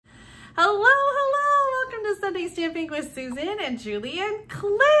Hello, hello. Welcome to Sunday Stamping with Susan and Julie and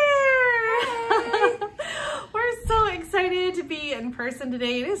Claire. We're so excited to be in person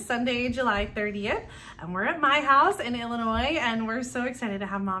today. It is Sunday, July 30th, and we're at my house in Illinois, and we're so excited to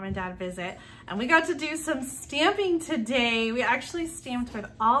have Mom and Dad visit. And we got to do some stamping today. We actually stamped with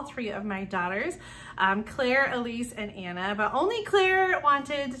all three of my daughters, Claire, Elise, and Anna, but only Claire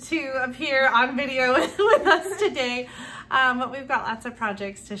wanted to appear on video with us today. But we've got lots of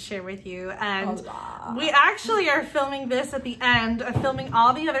projects to share with you, and we actually are filming this at the end of filming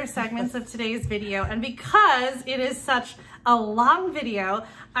all the other segments of today's video, and because it is such a long video,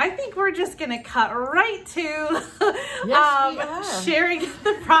 I think we're just gonna cut right to sharing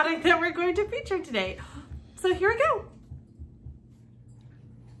the product that we're going to feature today. So here we go.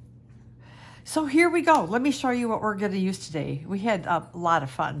 So here we go. Let me show you what we're going to use today. We had a lot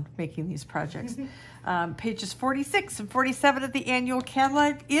of fun making these projects. Pages 46 and 47 of the annual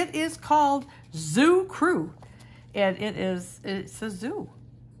catalog. It is called Zoo Crew, and it's a zoo.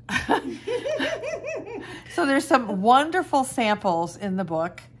 So there's some wonderful samples in the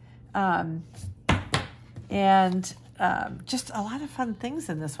book, and just a lot of fun things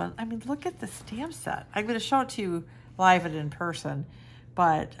in this one. I mean, look at the stamp set. I'm going to show it to you live and in person.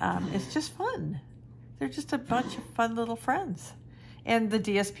 But it's just fun. They're just a bunch of fun little friends. And the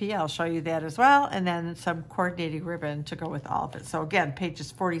DSP, I'll show you that as well. And then some coordinating ribbon to go with all of it. So again, pages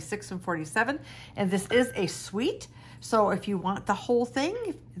 46 and 47. And this is a suite. So if you want the whole thing,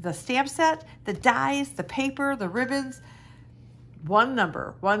 the stamp set, the dies, the paper, the ribbons, one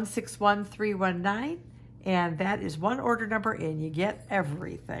number, 161319. And that is one order number, and you get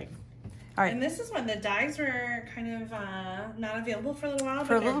everything. All right. And this is when the dies were kind of not available for a little while,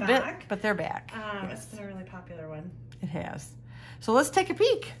 for but a little they're back. bit, but they're back. Yes. It's been a really popular one. It has. So let's take a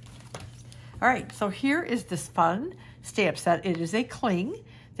peek. All right, so here is this fun stamp set. It is a cling.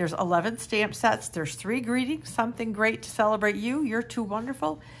 There's 11 stamp sets. There's 3 greetings, something great to celebrate you. You're too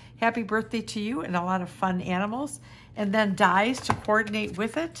wonderful. Happy birthday to you, and a lot of fun animals. And then dies to coordinate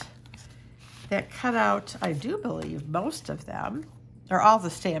with it. That cut out, I do believe, most of them. Or all the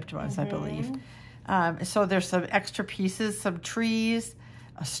stamped ones, I believe. So there's some extra pieces, some trees,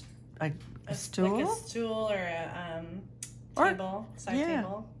 a stool. Like a stool or a table, side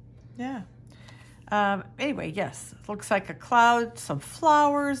table. Yeah. Anyway, yes. It looks like a cloud, some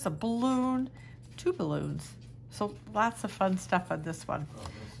flowers, a balloon, 2 balloons. So lots of fun stuff on this one. Oh,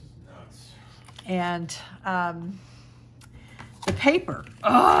 this is nuts. And the paper. Oh,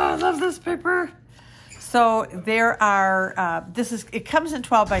 I love this paper. So there are, it comes in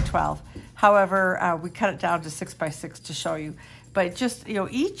 12 by 12. However, we cut it down to 6 by 6 to show you. But just,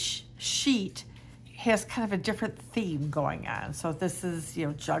 each sheet has kind of a different theme going on. So this is,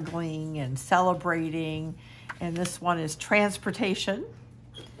 juggling and celebrating. And this one is transportation.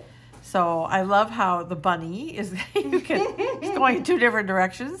 So I love how the bunny is, it's going in 2 different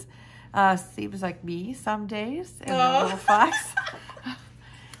directions. Seems like me some days. And the little fox.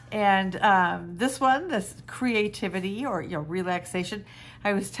 And this one, this creativity or relaxation.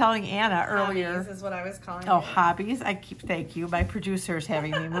 I was telling Anna earlier. Hobbies is what I was calling it. Hobbies. Thank you. My producer is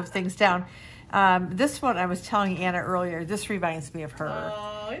having me move things down. This one, I was telling Anna earlier. This reminds me of her.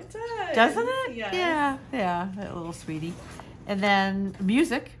 Oh, it does. Doesn't it? Yes. Yeah, that little sweetie. And then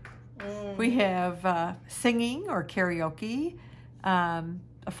music. We have singing or karaoke. A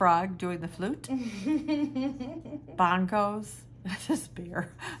frog doing the flute. Bongos. This bear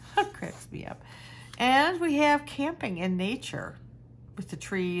cracks me up. And we have camping in nature with the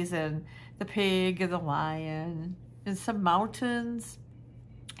trees and the pig and the lion and some mountains.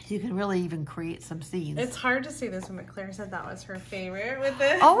 You can really even create some scenes. It's hard to see this one, but Claire said that was her favorite with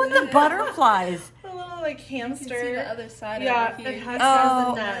the and the butterflies. The little hamster. You can see the other side yeah, of it it. has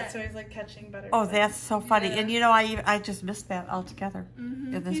the net, so he's catching butterflies. Oh, that's so funny. Yeah. And I just missed that altogether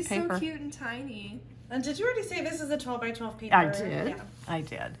in this He's paper. so cute and tiny. And did you already say this is a 12 by 12 paper? I did. Yeah. I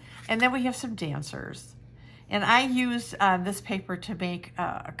did. And then we have some dancers. And I used this paper to make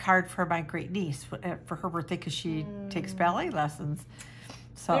a card for my great niece for her birthday because she takes ballet lessons.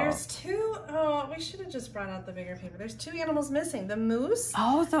 So there's 2. Oh, we should have just brought out the bigger paper. There's 2 animals missing: the moose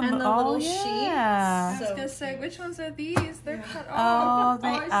and the little sheep. I was So going to say, which ones are these? They're cut Oh, off. they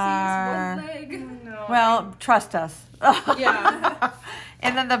All I are. see is one leg. No. Well, trust us. Yeah.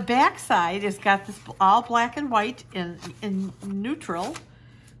 And then the back side has got this all black and white in neutral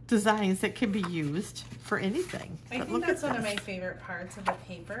designs that can be used for anything. I think that's one of my favorite parts of the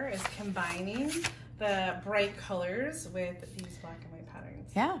paper is combining the bright colors with these black and white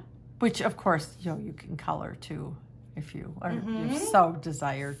patterns. Yeah, which of course you can color too if you so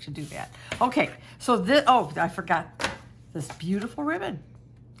desire to do that. Okay, so this I forgot this beautiful ribbon.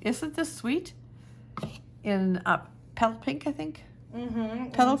 Isn't this sweet? In petal pink, I think.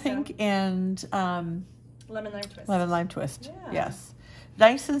 Mm-hmm. Petal pink and lemon lime twist. lemon lime twist. Yeah. Yes.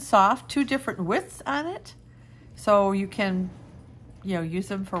 Nice and soft. 2 different widths on it. So you can, use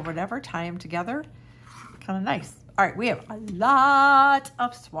them for whatever. Tie them together. Kind of nice. All right, we have a lot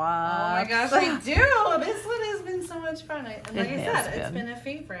of swaps. Oh my gosh, I do. This one has been so much fun. Like I said, it's been a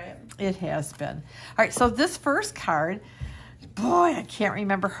favorite. It has been. All right, so this first card, boy, I can't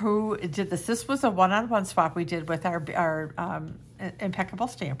remember who did this. This was a one-on-one swap we did with our Impeccable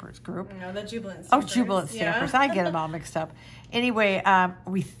Stampers group. No, the Jubilant Stampers. Stampers. Oh, Jubilant Stampers. I get them all mixed up. Anyway,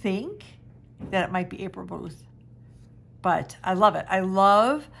 we think that it might be April Booth, but I love it. I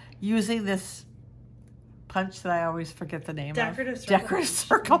love using this punch that I always forget the name Decorative of. circle Decorative punch.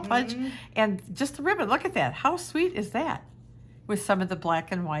 circle punch. And just the ribbon. Look at that. How sweet is that? With some of the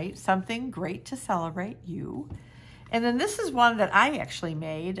black and white. Something great to celebrate you. And then this is one that I actually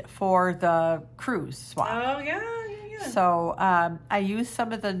made for the cruise swap. Oh, yeah. So I used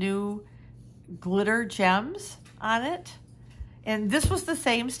some of the new glitter gems on it. And this was the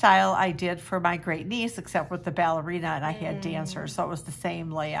same style I did for my great niece, except with the ballerina, and I had dancers, so it was the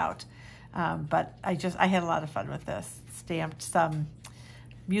same layout. But I had a lot of fun with this. Stamped some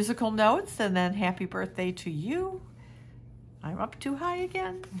musical notes, and then happy birthday to you. I'm up too high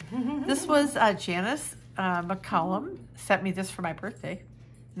again. This was Janice McCollum sent me this for my birthday.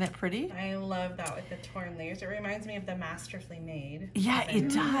 Isn't that pretty? I love that with the torn layers. It reminds me of the Masterfully Made. Yeah, it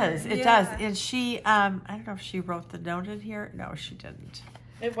does. It does. And she, I don't know if she wrote the note in here. No, she didn't.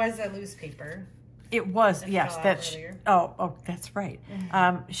 It was a loose paper. It was, yes. fell out That's earlier. oh, that's right.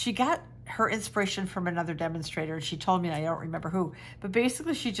 She got her inspiration from another demonstrator. She told me, and I don't remember who, but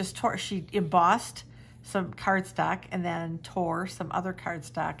basically she embossed some cardstock and then tore some other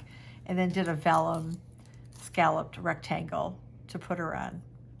cardstock and then did a vellum scalloped rectangle to put her on.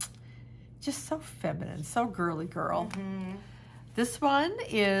 Just so feminine, so girly girl. This one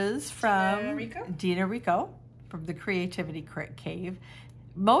is from Dina Rico from the Creativity Cave.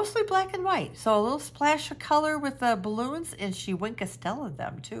 Mostly black and white, so a little splash of color with the balloons, and she Wink Estella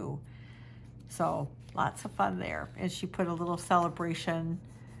them too. So lots of fun there. And she put a little celebration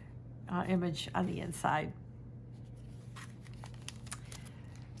image on the inside.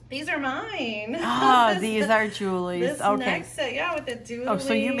 These are mine. These are Julie's. This okay. next set, with the doodling. Oh,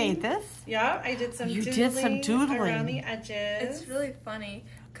 so you made this? Yeah, I did some doodling. You did some doodling. Around the edges. It's really funny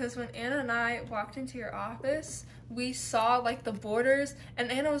because when Anna and I walked into your office, we saw like the borders, and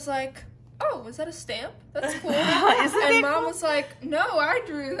Anna was like, "Oh, was that a stamp? That's cool." And Mom was like, "No, I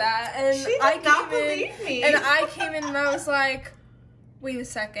drew that." And she did not believe me. And I came in and I was like, "Wait a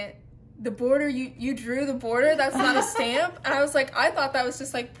second. The border, you drew the border? That's not a stamp?" And I was like, I thought that was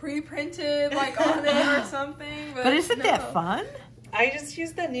just like pre-printed like on it or something. But isn't that fun? I just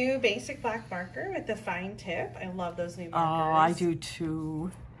used the new basic black marker with the fine tip. I love those new markers. Oh, I do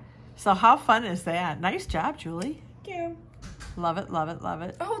too. So how fun is that? Nice job, Julie. Thank you. Love it, love it, love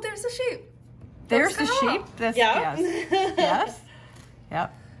it. Oh, there's the sheep. There's the sheep. Yes. Yes.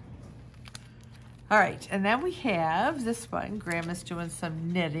 Yep. All right, and then we have this one. Grandma's doing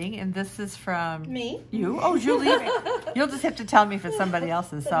some knitting, and this is from me. You? Oh, Julie. You'll just have to tell me if it's somebody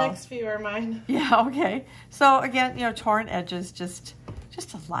else's. The next few are mine. Yeah. Okay. So again, torn edges, just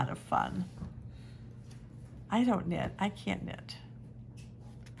a lot of fun. I don't knit. I can't knit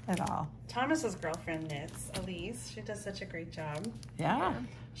at all. Thomas's girlfriend knits, Elise. She does such a great job. Yeah.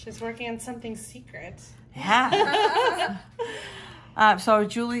 She's working on something secret. Yeah. So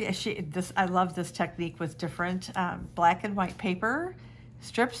Julie, I love this technique with different black and white paper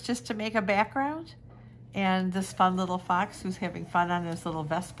strips just to make a background, and this fun little fox who's having fun on his little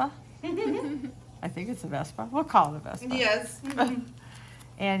Vespa. I think it's a Vespa. We'll call it a Vespa. Yes.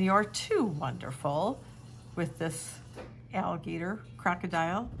 And you're too wonderful with this alligator,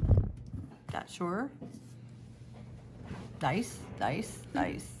 crocodile. Not sure. Nice, nice,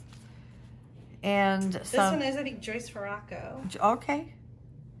 nice. And this one is, I think, Joyce Farraco. Okay.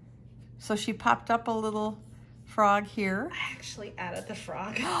 So she popped up a little frog here. I actually added the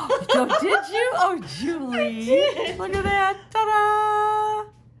frog. Oh, did you? Oh, Julie. I did. Look at that.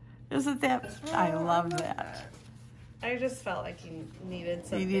 Ta-da! Isn't that? I love that. I just felt like you needed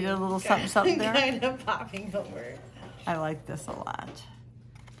something. You needed a little something there? Kind of popping over. I like this a lot.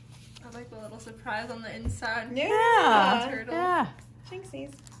 I like the little surprise on the inside. Yeah. Turtle. Yeah.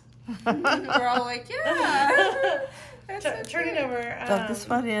 Jinxies. We're all like, yeah. Turn it over. So this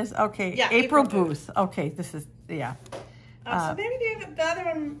one is, okay, yeah, April April Booth. Okay, this is, yeah. So maybe the other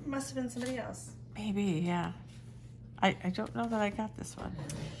one must have been somebody else. Maybe, yeah. I don't know that I got this one.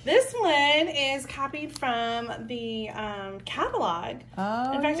 This one is copied from the catalog.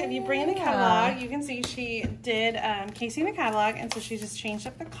 Oh, in fact, if you bring in the catalog, you can see she did casing the catalog, and so she just changed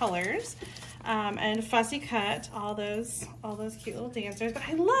up the colors and fussy cut all those cute little dancers. But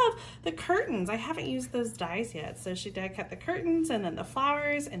I love the curtains. I haven't used those dies yet, so she did cut the curtains and then the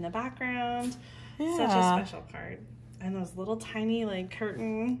flowers in the background. Yeah. Such a special card, and those little tiny like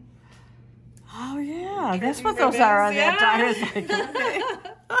curtain. Oh yeah, that's what those are on that die.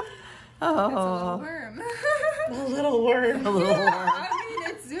 Oh, It's a little worm. A little worm. I mean,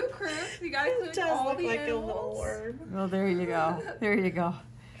 it's zoo proof. You gotta It include does all look the like animals. a little worm. well, there you go. There you go.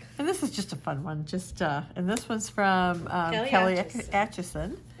 And this is just a fun one. Just and this one's from Kelly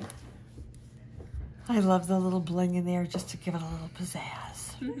Atchison. I love the little bling in there just to give it a little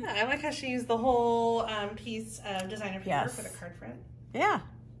pizzazz. Yeah, I like how she used the whole piece of designer paper Yes. for the card front. Yeah,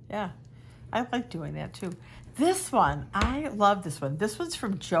 yeah. I like doing that too. This one, I love this one. This one's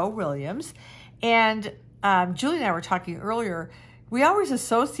from Joe Williams. And Julie and I were talking earlier. We always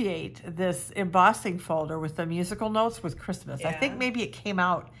associate this embossing folder with the musical notes with Christmas. I Yeah. think maybe it came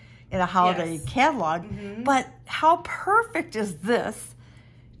out in a holiday Yes. catalog. But how perfect is this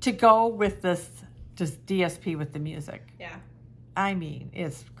to go with this DSP with the music? Yeah. I mean,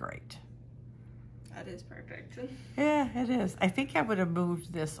 it's great. That is perfect. Yeah, it is. I think I would have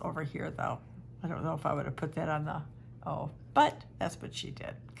moved this over here, though. I don't know if I would have put that on the... Oh, but that's what she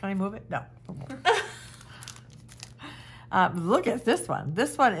did. Can I move it? No. Look at this one.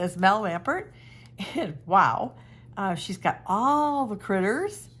 This one is Mel Lampert. And wow. She's got all the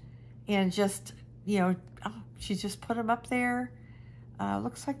critters. And just, she just put them up there.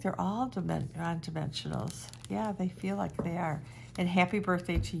 Looks like they're all on dimensionals. Yeah, they feel like they are. And happy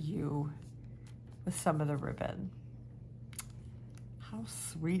birthday to you. With some of the ribbon. How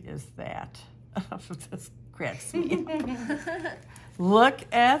sweet is that? This cracks me. Look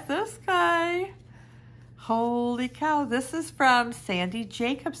at this guy. Holy cow. This is from Sandy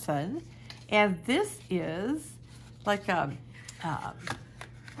Jacobson. And this is like a...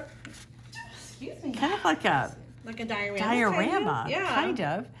 Excuse me. kind of like a diorama. Kind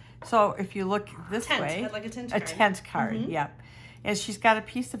of. So if you look this Tent, way... like a tent A card. tent card, yep. And she's got a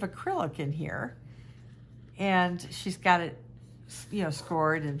piece of acrylic in here. And she's got it,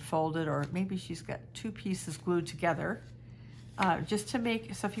 scored and folded, or maybe she's got two pieces glued together, just to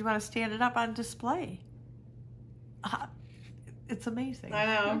make, so if you want to stand it up on display. It's amazing. I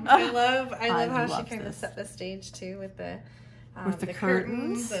know. I love how she love kind of this. set the stage too with the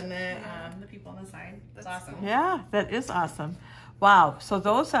curtains and the people on the side. That's awesome. Yeah, that is awesome. Wow. So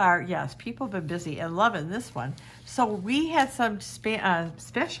those are, yes, people have been busy and loving this one. So we had some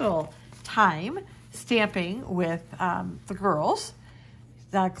special time stamping with the girls.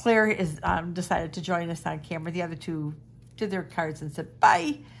 Claire is decided to join us on camera. The other two did their cards and said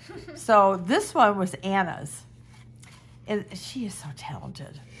bye. So this one was Anna's. And she is so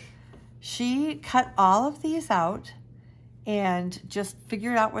talented. She cut all of these out and just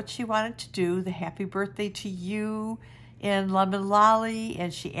figured out what she wanted to do. The happy birthday to you and Lemon Lolly.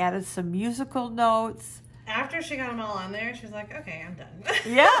 And she added some musical notes. After she got them all on there, she was like, okay, I'm done.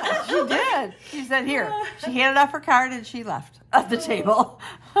 Yeah, she did. She said, here. She handed off her card and she left at the table.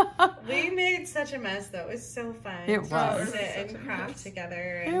 We made such a mess, though. It was so fun. It was. To sit and craft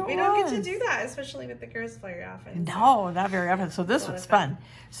together. And It we don't get to was. do that, especially with the girls very often. No, not very often. So this A lot was of fun. fun.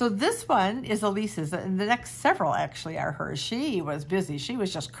 So this one is Elise's, and the next several actually are hers. She was busy. She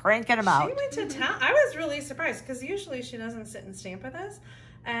was just cranking them out. She went to town. I was really surprised because usually she doesn't sit and stamp with us.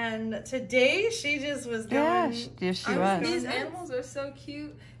 And today she just was going. Yeah, yes, she was. These nuts. animals are so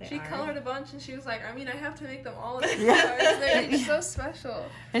cute. They She are. colored a bunch and she was like, I have to make them all in Yeah. cards. They're each so special.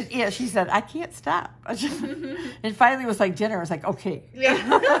 And, yeah, she said, I can't stop. And finally it was like dinner. I was like, okay,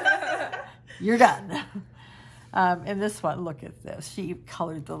 Yeah. you're done. And this one, look at this. She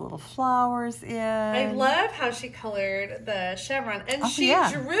colored the little flowers in. I love how she colored the chevron. And she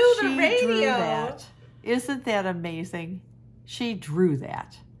yeah. drew the She radio. drew that. Isn't that amazing? She drew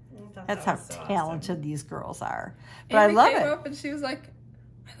that. I thought That's that how was so talented awesome. these girls are. But I Amy love came it. up and she was like,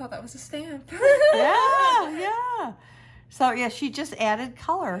 I thought that was a stamp. Yeah. So, yeah, she just added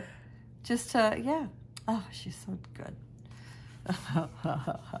color just to, yeah. Oh, she's so good.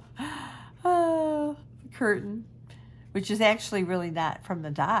 Oh, curtain, which is actually really not from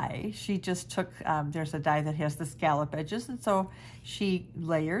the die. She just took, there's a die that has the scallop edges, and so she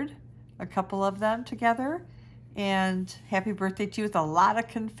layered a couple of them together. And happy birthday to you with a lot of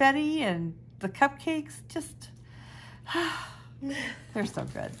confetti and the cupcakes. Just, they're so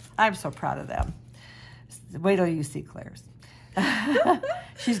good. I'm so proud of them. Wait till you see Claire's.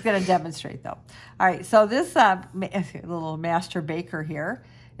 She's going to demonstrate, though. All right, so this little master baker here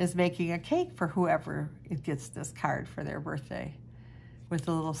is making a cake for whoever gets this card for their birthday with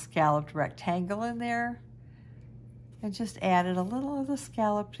a little scalloped rectangle in there. And just added a little of the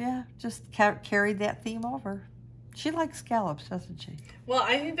scalloped, just carried that theme over. She likes scallops, doesn't she? Well,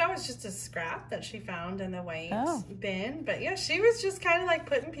 I think that was just a scrap that she found in the white bin. But yeah, she was just kind of like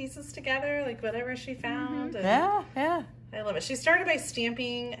putting pieces together, like whatever she found. And Yeah. I love it. She started by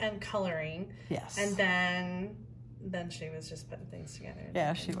stamping and coloring. Yes. And then she was just putting things together.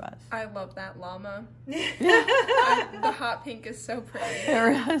 Yeah, she was. I love that llama. The hot pink is so pretty.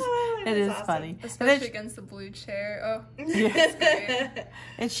 It is awesome. funny. Especially against the blue chair. Oh, Yes. it's great.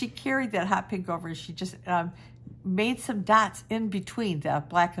 And she carried that hot pink over and she just made some dots in between the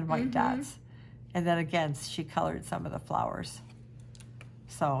black and white dots. And then again, she colored some of the flowers.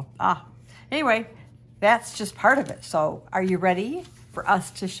 So, anyway, that's just part of it. So, are you ready for us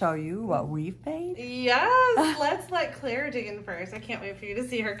to show you what we've made? Yes, let's let Claire dig in first. I can't wait for you to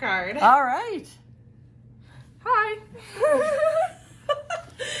see her card. All right. Hi.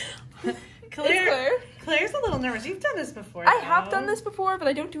 Claire's a little nervous. You've done this before. I have done this before, but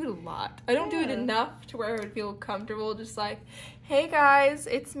I don't do it a lot. I don't do it enough to where I would feel comfortable just like, hey guys,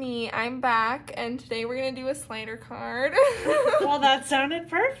 it's me. I'm back, and today we're going to do a slider card. Well, that sounded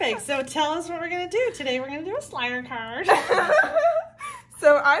perfect. So tell us what we're going to do. Today we're going to do a slider card.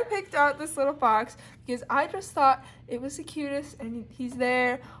 So I picked out this little fox because I just thought it was the cutest, and he's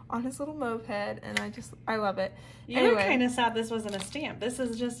there on his little moped, and I love it. You were kind of sad this wasn't a stamp. This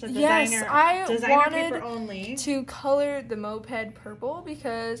is just a designer paper only. To color the moped purple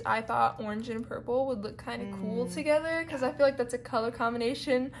because I thought orange and purple would look kind of cool together because I feel like that's a color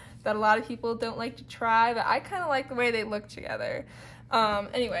combination that a lot of people don't like to try, but I kind of like the way they look together.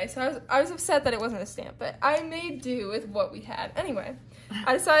 Anyway, so I was upset that it wasn't a stamp, but I made do with what we had. Anyway,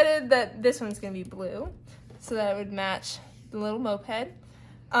 I decided that this one's going to be blue so that it would match the little moped.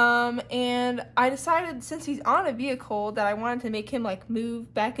 And I decided since he's on a vehicle that I wanted to make him like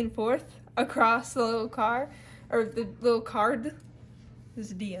move back and forth across the little car, or the little card.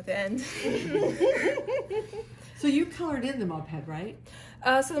 There's a D at the end. So you colored in the moped, right?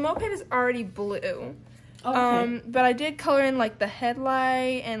 So the moped is already blue. Okay. But I did color in like the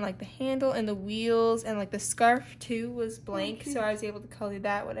headlight and like the handle and the wheels and like the scarf too was blank, so I was able to color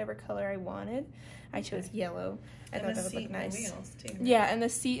that whatever color I wanted. I chose yellow. I thought that would look nice. And the wheels too. Yeah, and the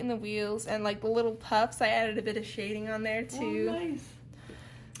seat and the wheels and like the little puffs. I added a bit of shading on there too. Oh, nice.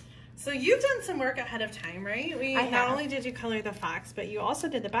 So you've done some work ahead of time, right? Not only did you color the fox, but you also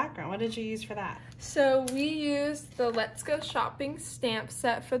did the background. What did you use for that? So we used the Let's Go Shopping stamp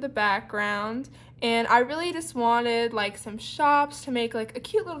set for the background. And I really just wanted like some shops to make like a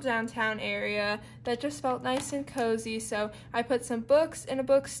cute little downtown area that just felt nice and cozy. So I put some books in a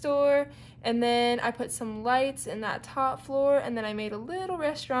bookstore, and then I put some lights in that top floor, and then I made a little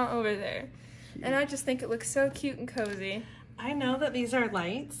restaurant over there. And I just think it looks so cute and cozy. I know that these are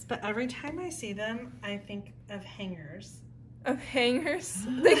lights, but every time I see them, I think of hangers. Of hangers?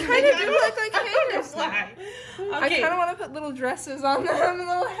 They kind of do look like hangers. Why? Okay. I kind of want to put little dresses on them,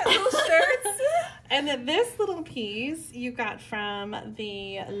 little shirts. And then this little piece you got from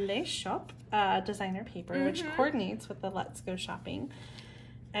the Les Shop designer paper, which coordinates with the Let's Go Shopping.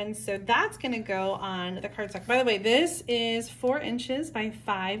 And so that's going to go on the cardstock. By the way, this is 4 inches by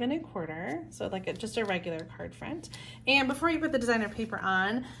 5 1/4, so like just a regular card front. And before you put the designer paper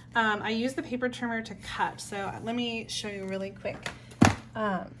on, I use the paper trimmer to cut. So let me show you really quick.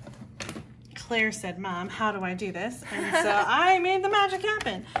 Claire said, "Mom, how do I do this?" And so I made the magic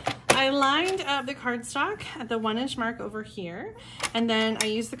happen. I lined up the cardstock at the 1 inch mark over here, and then I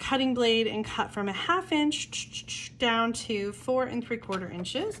used the cutting blade and cut from a 1/2 inch down to 4 3/4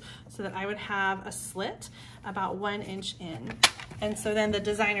 inches so that I would have a slit about 1 inch in. And so then the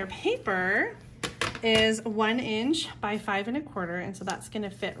designer paper is 1 inch by 5 1/4, and so that's going to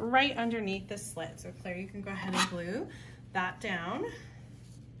fit right underneath the slit. So Claire, you can go ahead and glue that down.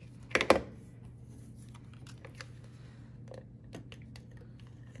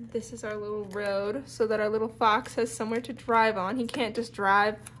 This is our little road so that our little fox has somewhere to drive on. He can't just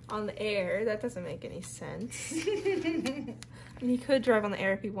drive on the air. That doesn't make any sense. I mean, he could drive on the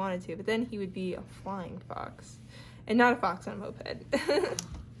air if he wanted to, but then he would be a flying fox and not a fox on a moped.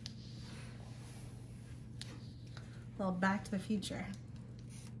 Well, Back to the Future.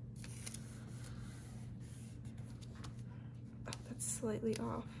 Oh, that's slightly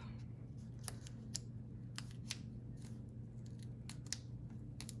off.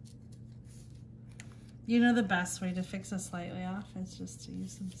 You know the best way to fix a slightly off is just to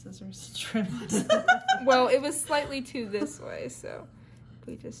use some scissors to trim it. Well, it was slightly too this way, so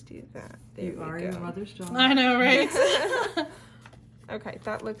we just do that. There You are your mother's daughter. I know, right? Okay,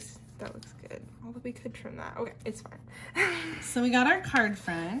 that looks good. Although we could trim that. Okay, it's fine. So we got our card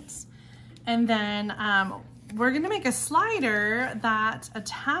front, and then we're gonna make a slider that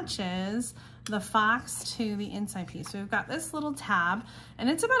attaches the fox to the inside piece. So we've got this little tab, and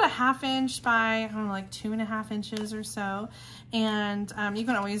it's about 1/2 inch by, I don't know, like 2.5 inches or so. And you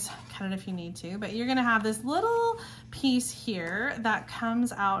can always cut it if you need to, but you're gonna have this little piece here that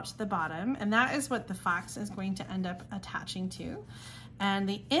comes out the bottom, and that is what the fox is going to end up attaching to. And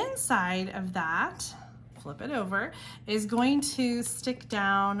the inside of that, flip it over, is going to stick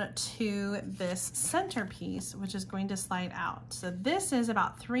down to this centerpiece, which is going to slide out. So this is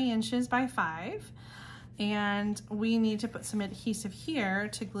about 3 inches by 5, and we need to put some adhesive here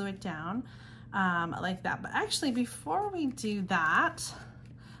to glue it down like that. But actually, before we do that,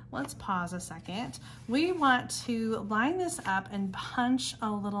 let's pause a second. We want to line this up and punch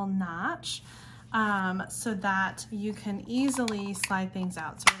a little notch so that you can easily slide things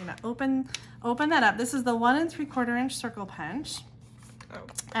out. So we're gonna open that up. This is the 1 3/4 inch circle punch. Oh.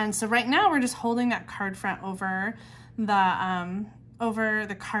 And so right now we're just holding that card front over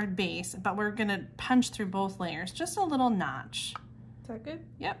the card base, but we're gonna punch through both layers, just a little notch. Is that good?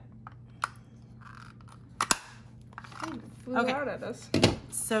 Yep. Flew Okay. out at us.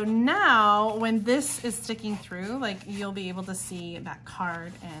 So now when this is sticking through, like, you'll be able to see that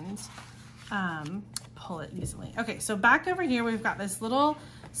card and pull it easily. Okay, so back over here, we've got this little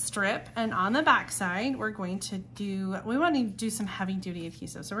strip, and on the back side, we want to do some heavy duty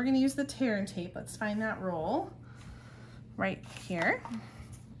adhesive. So we're gonna use the tear and tape. Let's find that roll right here.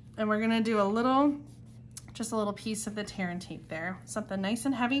 And we're gonna do just a little piece of the tear and tape there. Something nice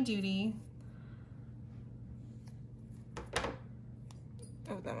and heavy duty.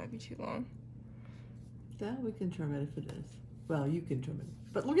 Oh, that might be too long. Yeah, we can trim it if it is. Well, you can trim it.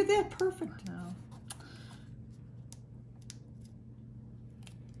 But look at that, perfect. No.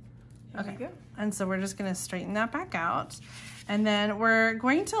 There Okay, you go. and so we're just gonna straighten that back out. And then we're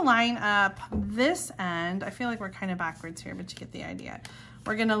going to line up this end. I feel like we're kind of backwards here, but you get the idea.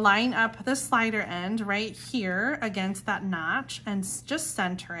 We're gonna line up the slider end right here against that notch and just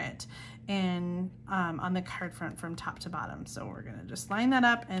center it in on the card front from top to bottom. So we're gonna just line that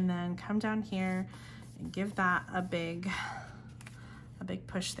up and then come down here and give that a big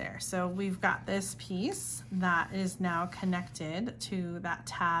push there. So we've got this piece that is now connected to that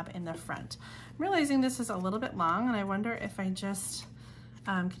tab in the front. I'm realizing this is a little bit long, and I wonder if I just,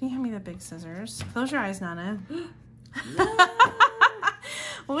 can you hand me the big scissors? Close your eyes, Nana.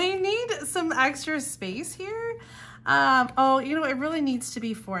 We need some extra space here. Oh, you know, it really needs to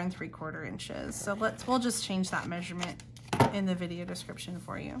be 4 3/4 inches. So we'll just change that measurement in the video description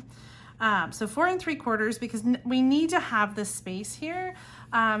for you. So 4 3/4, because we need to have the space here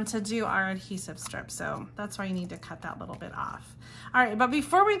to do our adhesive strip. So that's why you need to cut that little bit off. All right, but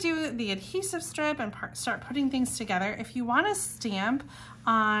before we do the adhesive strip and start putting things together, if you want to stamp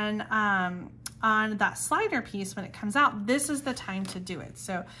on that slider piece when it comes out, this is the time to do it.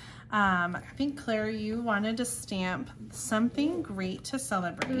 So I think, Claire, you wanted to stamp something great to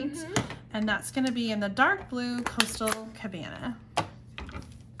celebrate, and that's going to be in the dark blue Coastal Cabana.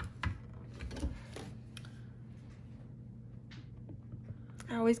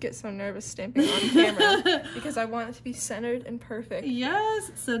 I always get so nervous stamping on camera because I want it to be centered and perfect. Yes,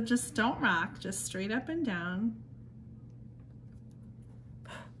 so just don't rock, just straight up and down.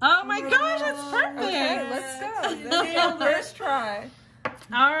 Oh my gosh, it's perfect. Okay, let's go. First try.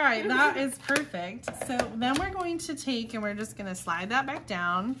 All right, that is perfect. So then we're going to take and we're just gonna slide that back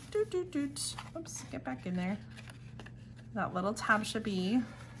down. Doot, doot, doot. Oops, get back in there. That little tab should be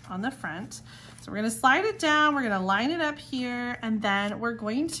on the front. So we're gonna slide it down, we're gonna line it up here, and then we're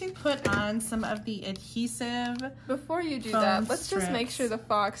going to put on some of the adhesive. Before you do foam that, let's strips. just make sure the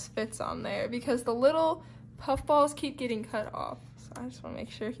fox fits on there because the little puff balls keep getting cut off. So I just wanna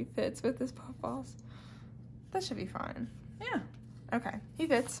make sure he fits with his puff balls. That should be fine. Yeah. Okay, he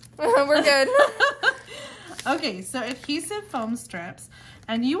fits. We're good. Okay, so adhesive foam strips,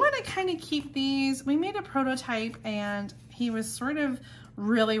 and you want to kind of keep these. We made a prototype and he was sort of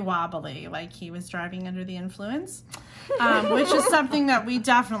really wobbly, like he was driving under the influence, which is something that we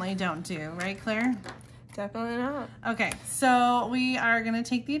definitely don't do, right, Claire? Definitely not. Okay, so we are going to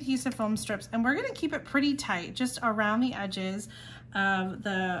take the adhesive foam strips and we're going to keep it pretty tight, just around the edges of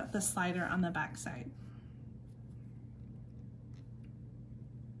the slider on the back side.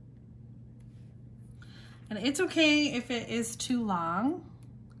 And it's okay if it is too long.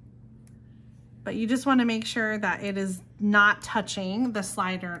 But you just want to make sure that it is not touching the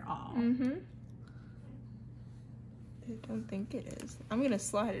slider at all. Mm-hmm. I don't think it is. I'm going to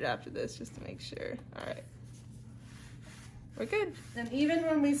slide it after this just to make sure. All right. We're good. And even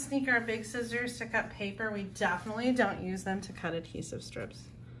when we sneak our big scissors to cut paper, we definitely don't use them to cut adhesive strips.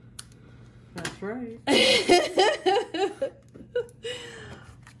 That's right.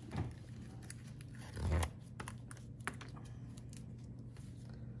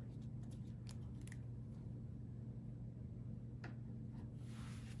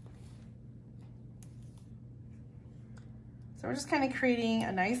 So we're just kind of creating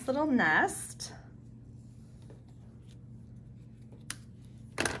a nice little nest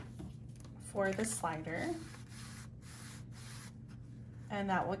for the slider. And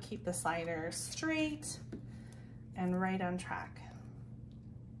that will keep the slider straight and right on track.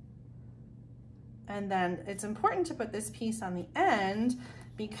 And then it's important to put this piece on the end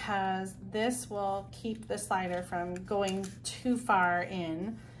because this will keep the slider from going too far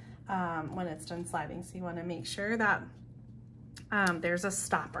in when it's done sliding. So you want to make sure that there's a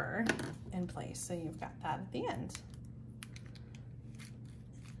stopper in place. So you've got that at the end.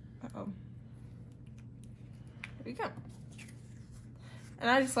 Uh-oh. Here we go. And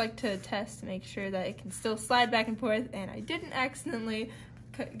I just like to test to make sure that it can still slide back and forth and I didn't accidentally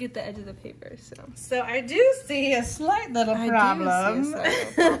get the edge of the paper. So I do see a slight little problem.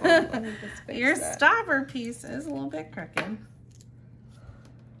 Your stopper piece is a little bit crooked.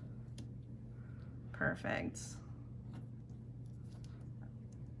 Perfect.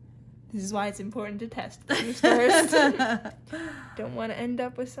 This is why it's important to test things first. Don't want to end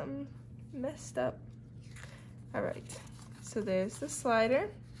up with something messed up. All right. So there's the slider.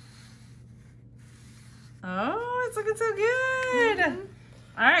 Oh, it's looking so good.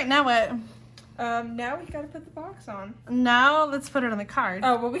 All right, now what? Now we gotta put the box on. Now let's put it on the card.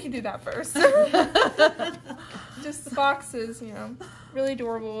 Oh, well, we can do that first. Just the box is, you know, really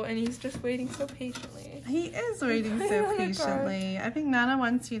adorable, and he's just waiting so patiently. He is waiting so patiently. I think Nana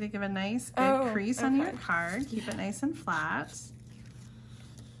wants you to give a nice big crease on your card. Keep it nice and flat.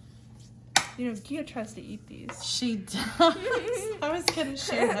 You know, Gia tries to eat these. She does. I was going to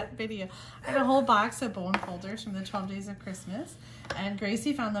share that video. I had a whole box of bone folders from the 12 Days of Christmas, and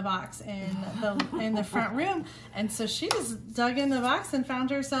Gracie found the box in the front room, and so she just dug in the box and found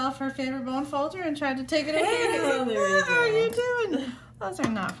herself her favorite bone folder and tried to take it away. Oh, there you go. What are you doing? Those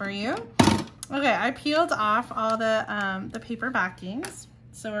are not for you. Okay, I peeled off all the paper backings,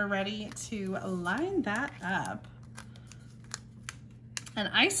 so we're ready to line that up. And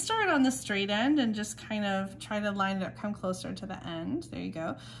I start on the straight end and just kind of try to line it up, come closer to the end. There you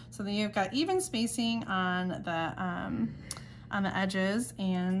go. So then you've got even spacing on the edges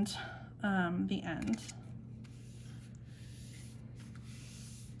and the end.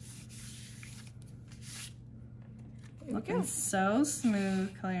 Looking so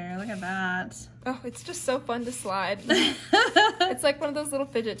smooth, Claire. Look at that. Oh, it's just so fun to slide. It's like one of those little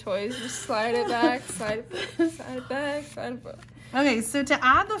fidget toys. Just slide it back, slide it back, slide it back, slide it back. Okay, so to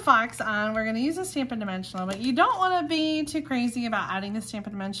add the fox on, we're going to use a Stampin' Dimensional, but you don't want to be too crazy about adding the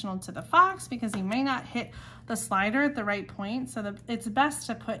Stampin' Dimensional to the fox because you may not hit the slider at the right point. So it's best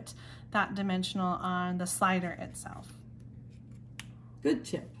to put that dimensional on the slider itself. Good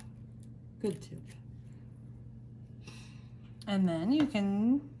tip. Good tip. And then you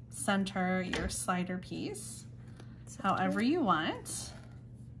can center your slider piece however you want.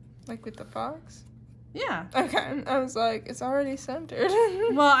 Like with the fox? Yeah. Okay, I was like, it's already centered.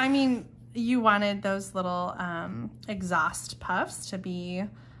 Well, I mean, you wanted those little exhaust puffs to be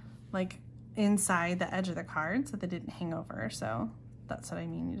like inside the edge of the card so they didn't hang over. So that's what I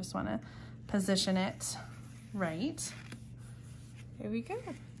mean. You just want to position it right. Here we go.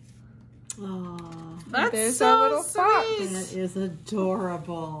 Oh, That's there's so a little fox. sweet. that is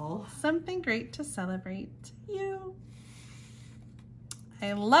adorable. Something great to celebrate you.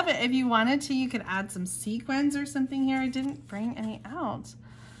 I love it. If you wanted to, you could add some sequins or something here. I didn't bring any out. Do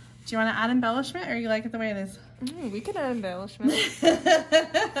you want to add embellishment or you like it the way it is? We could add embellishment.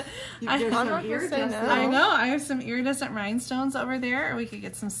 I no. know. I have some iridescent rhinestones over there. Or we could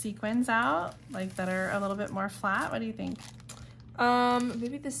get some sequins out, like that are a little bit more flat. What do you think?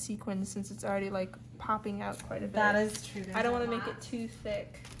 Maybe the sequin since it's already like popping out quite a bit. That is true. I don't want to make it too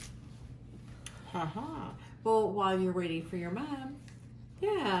thick. Haha. Well, while you're waiting for your mom,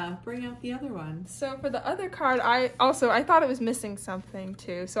 yeah, bring out the other one. So for the other card, I thought it was missing something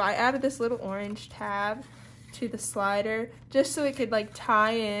too. So I added this little orange tab to the slider just so it could like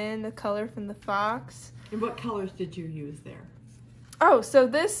tie in the color from the fox. And what colors did you use there? Oh, so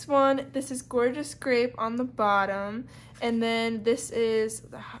this is Gorgeous Grape on the bottom. And then this is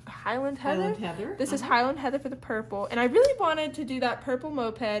Highland Heather. Highland Heather. This is Highland Heather for the purple. And I really wanted to do that purple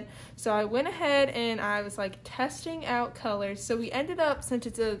moped. So I went ahead and I was like testing out colors. So we ended up, since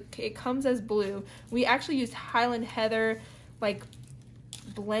it comes as blue, we actually used Highland Heather like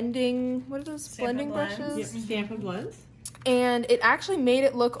blending, what are those blending brushes? Yep, Stamp and Blends. And it actually made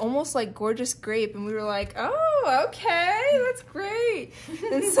it look almost like Gorgeous Grape. And we were like, oh, okay, that's great.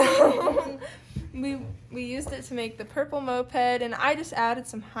 And so we used it to make the purple moped. And I just added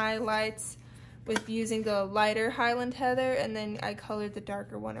some highlights with using the lighter Highland Heather. And then I colored the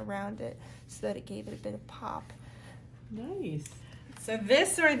darker one around it so that it gave it a bit of pop. Nice. So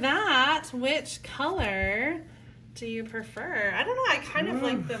this or that, which color do you prefer? I don't know. I kind of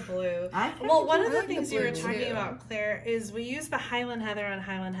like the blue. Well, one of the things you were talking about, Claire, is we use the Highland Heather on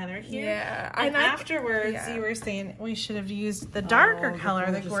Highland Heather here. Yeah. And afterwards, you were saying we should have used the darker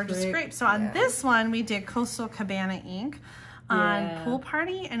color, the Gorgeous Grape. So on this one, we did Coastal Cabana ink on Pool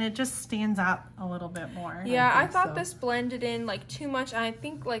Party, and it just stands out a little bit more. Yeah, I thought this blended in like too much. I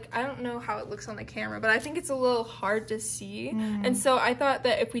think I don't know how it looks on the camera, but I think it's a little hard to see. And so I thought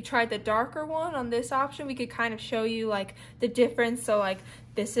that if we tried the darker one on this option, we could kind of show you like the difference. So like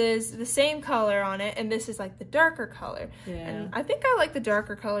this is the same color on it, and this is like the darker color. Yeah. And I think I like the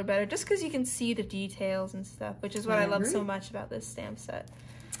darker color better just because you can see the details and stuff, which is what I love so much about this stamp set.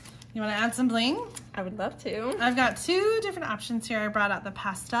 You want to add some bling? I would love to. I've got two different options here. I brought out the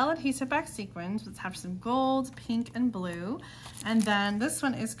pastel adhesive back sequins, which have some gold, pink, and blue. And then this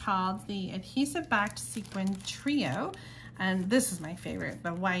one is called the adhesive backed sequin trio. And this is my favorite,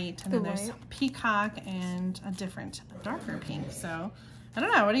 the white. And then there's peacock and a different darker pink. So I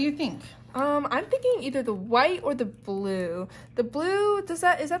don't know. What do you think? I'm thinking either the white or the blue. The blue, is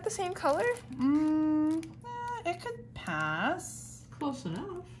that the same color? It could pass. Close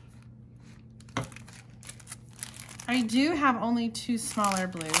enough. I do have only two smaller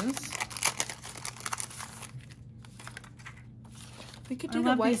blues. We could do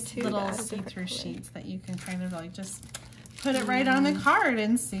the white these too. Little see-through sheets that you can kind of like just put it right on the card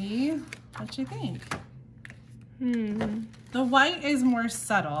and see what you think. The white is more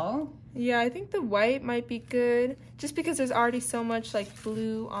subtle. Yeah, I think the white might be good just because there's already so much like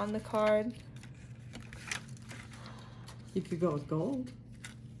blue on the card. You could go with gold.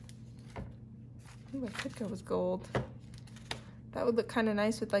 Ooh, I could go with gold. That would look kind of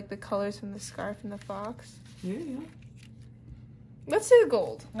nice with like the colors from the scarf and the fox. Yeah. Let's do the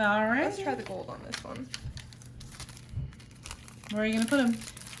gold. All right. Let's try the gold on this one. Where are you going to put them?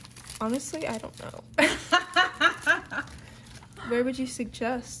 Honestly, I don't know. Where would you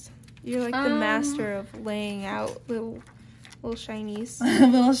suggest? You're like the master of laying out little shinies.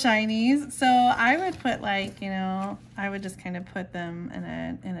 Little shinies. So I would put like, I would just kind of put them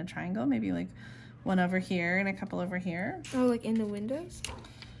in a triangle, maybe like one over here and a couple over here. Oh, like in the windows?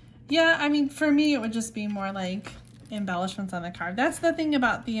 Yeah, I mean, for me, it would just be more like embellishments on the card. That's the thing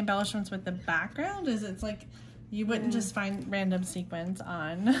about the embellishments with the background is it's like you wouldn't just find random sequins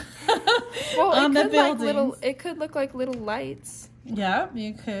on, on the buildings. It could look like little lights. Yeah,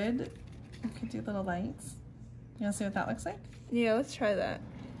 you could do little lights. You want to see what that looks like? Yeah, let's try that.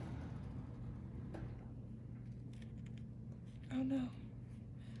 Oh no,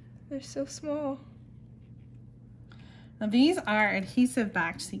 they're so small. Now these are adhesive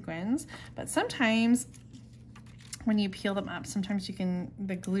backed sequins, but sometimes when you peel them up, sometimes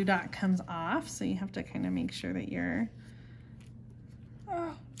the glue dot comes off, so you have to kind of make sure that you're...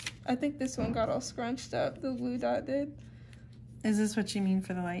 Oh, I think this one got all scrunched up, the glue dot did. Is this what you mean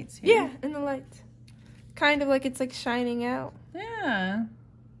for the lights here? Yeah, in the lights. Kind of like it's like shining out. Yeah,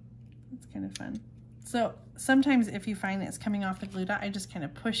 that's kind of fun. So sometimes if you find it's coming off the glue dot, I just kind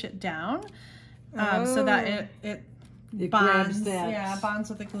of push it down so that it bonds. Bonds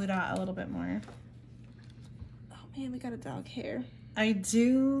with the glue dot a little bit more. Oh man, we got a dog hair. I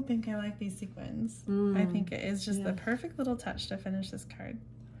do think I like these sequins. I think it is just the perfect little touch to finish this card.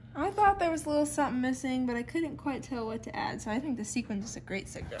 I thought there was a little something missing, but I couldn't quite tell what to add. So I think the sequins is a great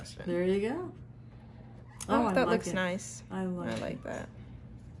suggestion. There you go. Oh, that looks nice. I like that.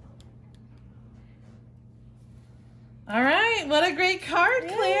 All right, what a great card,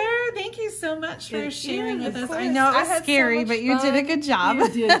 Claire. Thank you so much for sharing with us. I know it was scary, but you did a good job. You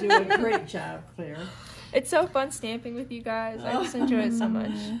did do a great job, Claire. It's so fun stamping with you guys. I just enjoy it so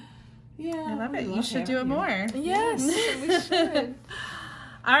much. Yeah, I love it. You should do it more. Yes, we should.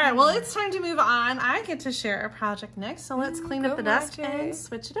 All right, well, it's time to move on. I get to share a project next, so let's clean up the desk and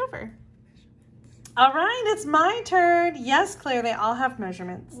switch it over. All right, it's my turn. Yes, Claire, they all have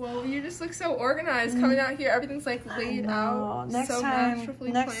measurements. Well, you just look so organized coming out here. Everything's like laid out. Next so time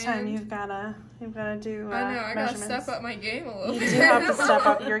you've gotta do I know, I gotta measurements. step up my game a little You bit. do have to step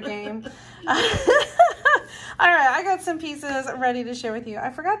up your game. All right, I got some pieces ready to share with you.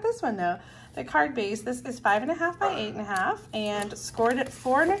 I forgot this one though. The card base. This is 5.5 by 8.5 and scored at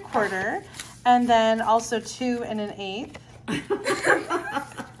 4 1/4, and then also 2 1/8.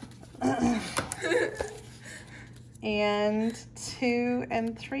 And 2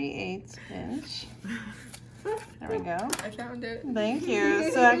 3/8 inch. There we go. I found it. Thank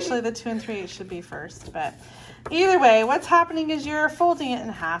you. So actually the 2 3/8 should be first, but either way, what's happening is you're folding it in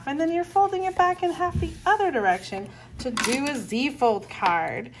half and then you're folding it back in half the other direction to do a Z-fold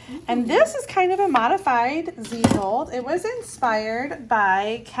card. And this is kind of a modified Z-fold. It was inspired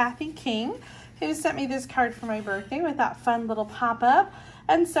by Kathy King, who sent me this card for my birthday with that fun little pop-up.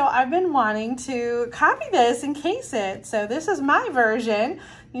 And so I've been wanting to copy this and case it. So this is my version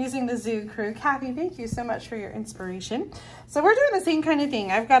using the Zoo Crew. Kathy, thank you so much for your inspiration. So we're doing the same kind of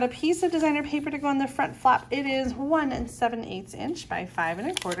thing. I've got a piece of designer paper to go on the front flap. It is 1 7/8 inch by 5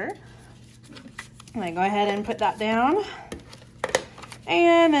 1/4. And I go ahead and put that down.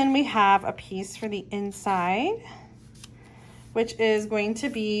 And then we have a piece for the inside, which is going to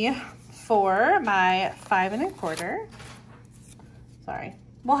be 4 by 5 1/4. Sorry,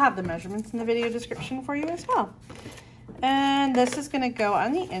 we'll have the measurements in the video description for you as well. And this is going to go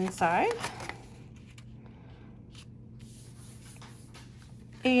on the inside.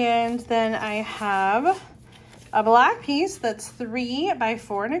 And then I have a black piece that's 3 by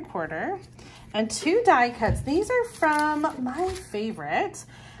 4 1/4 and 2 die cuts. These are from my favorite,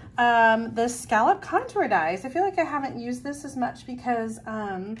 the scallop contour dies. I feel like I haven't used this as much because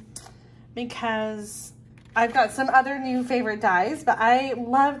I've got some other new favorite dies, but I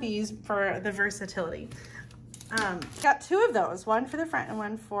love these for the versatility. Got 2 of those, one for the front and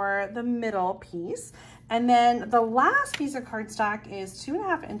one for the middle piece. And then the last piece of cardstock is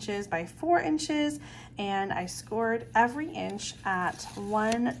 2.5 inches by 4 inches. And I scored every inch at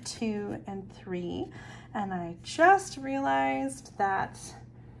 1, 2, and 3. And I just realized that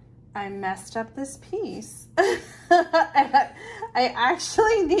I messed up this piece. I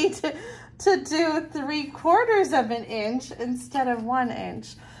actually need to do 3/4 of an inch instead of 1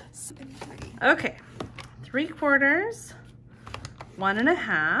 inch. Okay, 3/4, 1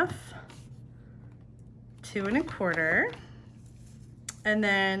 1/2, 2 1/4, and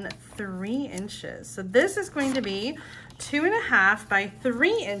then 3 inches. So this is going to be 2 1/2 by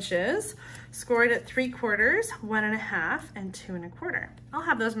 3 inches, scored at 3/4, 1 1/2, and 2 1/4. I'll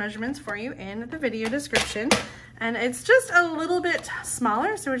have those measurements for you in the video description. And it's just a little bit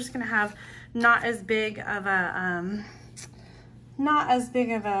smaller, so we're just gonna have not as big of a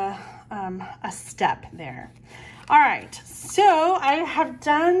step there. All right, so I have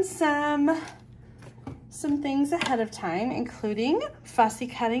done some things ahead of time, including fussy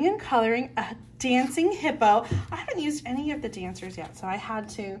cutting and coloring a dancing hippo. I haven't used any of the dancers yet, so I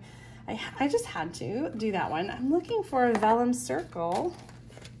just had to do that one. I'm looking for a vellum circle,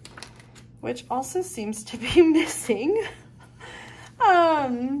 which also seems to be missing.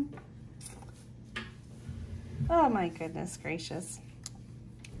 Oh my goodness gracious.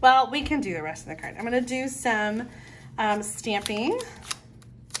 Well, we can do the rest of the card. I'm gonna do some stamping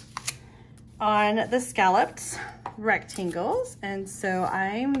on the scalloped rectangles. And so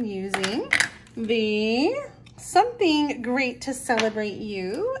I'm using the Something Great to Celebrate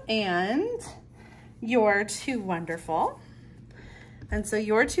You and You're Too Wonderful. And so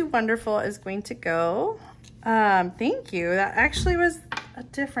You're Too Wonderful is going to go, thank you. That actually was a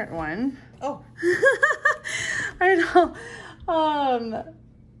different one. Oh, I know.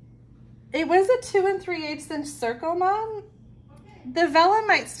 It was a 2 3/8 inch circle, Mom. The vellum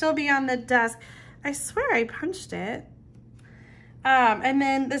might still be on the desk. I swear I punched it. And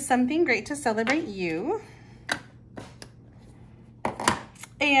then the Something Great to Celebrate You.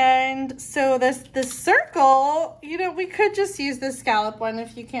 And so the circle, you know, we could just use the scallop one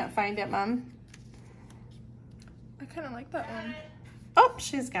if you can't find it, Mom. I kind of like that one. Oh,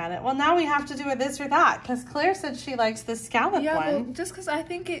 she's got it. Well, now we have to do a this or that because Claire said she likes the scallop one. Well, just because I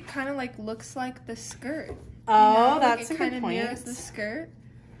think it kind of like looks like the skirt. Oh, you know? that's like a good point. It kind of mirrors the skirt.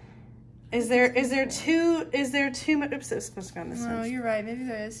 Is there too much? Oops, it was supposed to go on this one. No, you're right. Maybe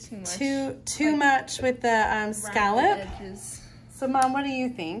there is too much. Too much with the scallop. Edges. So, Mom, what do you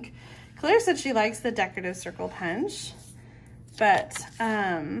think? Claire said she likes the decorative circle punch, but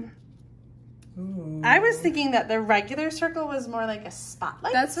I was thinking that the regular circle was more like a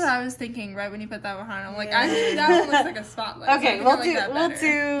spotlight. That's what I was thinking right when you put that behind. I'm like, I think that one looks like a spotlight. Okay, so we'll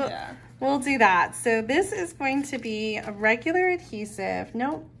do we'll do that. So this is going to be a regular adhesive.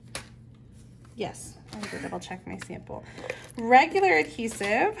 Nope. Yes, I need to double check my sample. Regular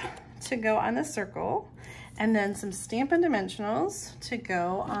adhesive to go on the circle, and then some Stampin' Dimensionals to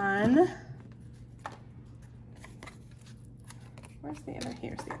go on, where's the other,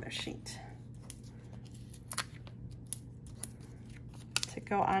 here's the other sheet. To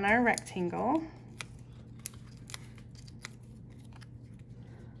go on our rectangle.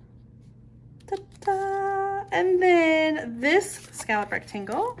 Ta-da! And then this scallop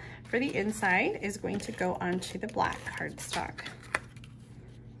rectangle for the inside is going to go onto the black cardstock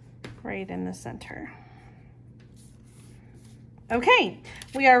right in the center. Okay,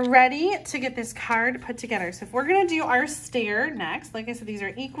 we are ready to get this card put together. So if we're gonna do our stair next, like I said, these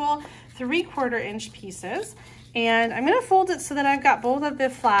are equal 3/4 inch pieces. And I'm gonna fold it so that I've got both of the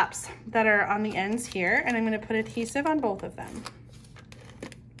flaps that are on the ends here, and I'm gonna put adhesive on both of them.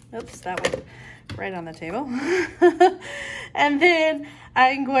 Oops, that went right on the table. And then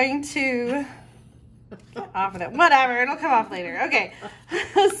I'm going to get off of it. Whatever, it'll come off later. Okay,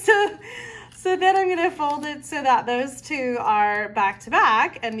 so then I'm gonna fold it so that those two are back to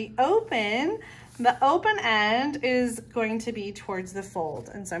back, and the open end is going to be towards the fold.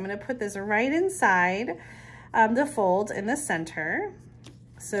 And so I'm gonna put this right inside the fold in the center.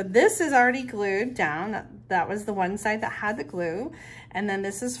 So this is already glued down. That was the one side that had the glue. And then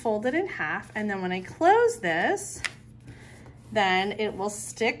this is folded in half. And then when I close this, then it will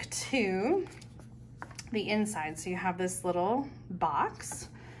stick to the inside. So you have this little box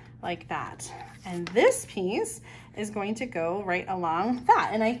like that. And this piece is going to go right along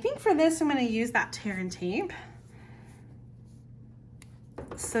that. And I think for this, I'm gonna use that tear and tape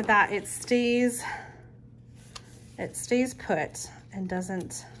so that it stays put and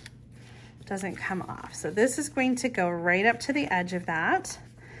doesn't come off. So this is going to go right up to the edge of that,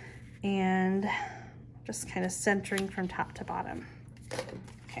 and just kind of centering from top to bottom.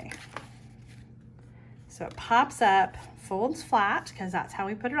 Okay. So it pops up, folds flat, because that's how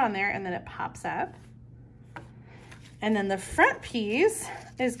we put it on there, and then it pops up. And then the front piece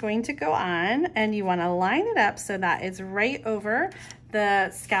is going to go on, and you want to line it up so that it's right over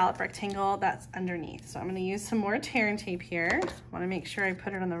the scallop rectangle that's underneath. So I'm going to use some more tear and tape here. I want to make sure I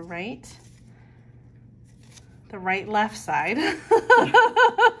put it on the right left side.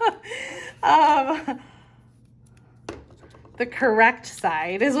 The correct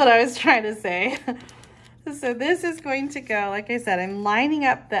side is what I was trying to say. So this is going to go, like I said, I'm lining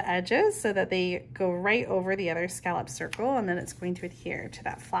up the edges so that they go right over the other scallop circle, and then it's going to adhere to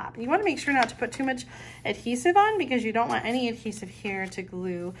that flap. You want to make sure not to put too much adhesive on, because you don't want any adhesive here to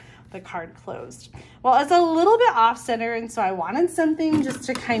glue the card closed. Well, it's a little bit off center, and so I wanted something just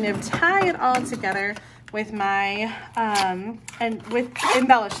to kind of tie it all together with my, and with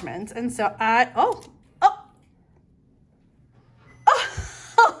embellishments. And so that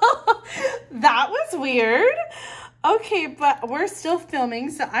was weird. Okay, but we're still filming,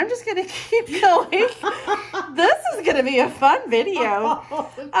 so I'm just gonna keep going. This is gonna be a fun video.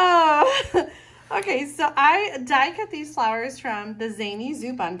 Okay, so I die cut these flowers from the Zany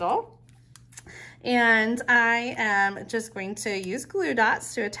Zoo bundle, and I am just going to use glue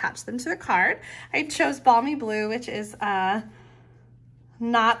dots to attach them to the card. I chose Balmy Blue, which is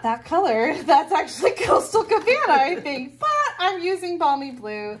not that color. That's actually Coastal Cabana, I think, but I'm using Balmy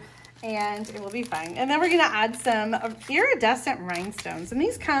Blue, and it will be fine. And then we're gonna add some iridescent rhinestones, and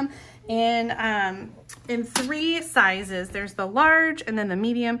these come in 3 sizes. There's the large, and then the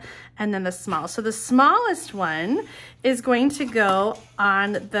medium, and then the small. So the smallest one is going to go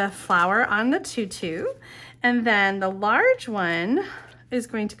on the flower on the tutu, and then the large one is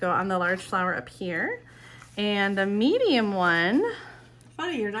going to go on the large flower up here, and the medium one,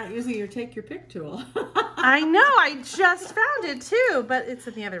 funny, you're not using your take your pick tool. I know, I just found it too, but it's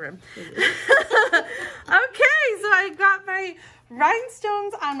in the other room. Okay, so I got my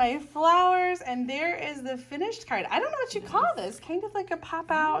rhinestones on my flowers, and there is the finished card. I don't know what you call this, kind of like a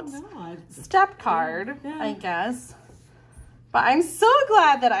pop-out step card, I guess. But I'm so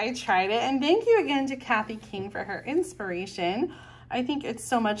glad that I tried it, and thank you again to Kathy King for her inspiration. I think it's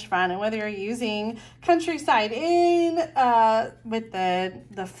so much fun, and whether you're using Countryside Inn with the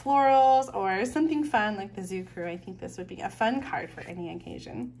florals or something fun like the Zoo Crew, I think this would be a fun card for any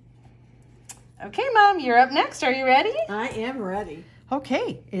occasion. Okay, Mom, you're up next. Are you ready? I am ready.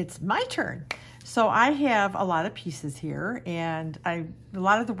 Okay, it's my turn. So I have a lot of pieces here, and a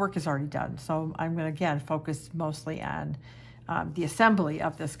lot of the work is already done. So I'm going to, again, focus mostly on the assembly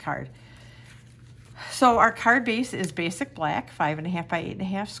of this card. So our card base is basic black, 5.5 by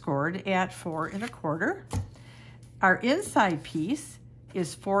 8.5 scored at 4 1/4. Our inside piece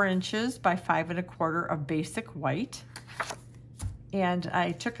is 4 inches by 5 1/4 of basic white. And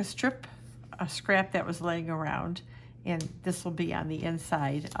I took a scrap that was laying around, and this will be on the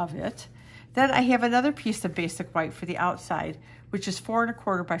inside of it. Then I have another piece of basic white for the outside, which is 4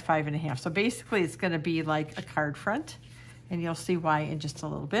 1/4 by 5 1/2. So basically it's going to be like a card front, and you'll see why in just a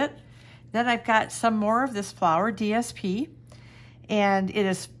little bit. Then I've got some more of this flower, DSP, and it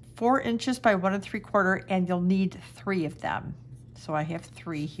is 4 inches by 1 3/4, and you'll need 3 of them. So I have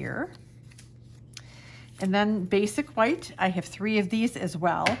 3 here. And then basic white, I have 3 of these as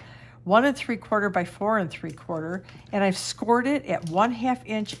well. 1 3/4 by 4 3/4, and I've scored it at 1/2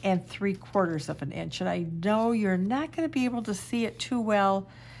 inch and 3/4 of an inch. And I know you're not going to be able to see it too well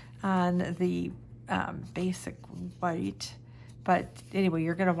on the basic white, but anyway,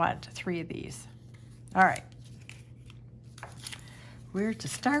 you're going to want 3 of these. All right. Where to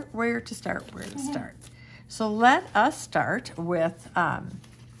start? So let us start with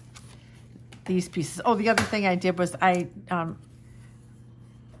these pieces. Oh, the other thing I did was I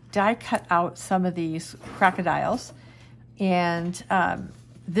die cut out some of these crocodiles, and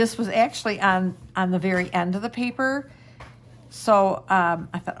this was actually on the very end of the paper. So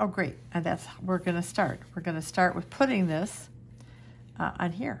I thought, oh great, and that's how we're going to start. We're going to start with putting this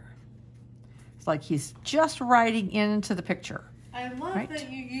on here. It's like he's just riding into the picture. I love right?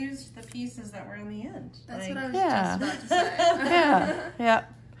 that you used the pieces that were in the end. That's like, what I was Yeah. just about to say. Yeah.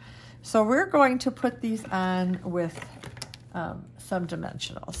 So we're going to put these on with some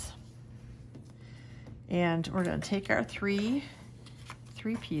dimensionals. And we're going to take our three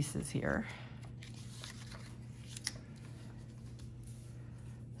pieces here.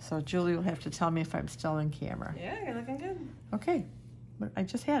 So Julie will have to tell me if I'm still in camera. Yeah, you're looking good. Okay. But I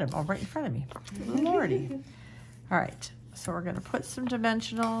just had them all right in front of me. Lordy. All right. So we're going to put some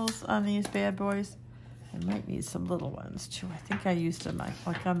dimensionals on these bad boys. I might need some little ones too. I think I used them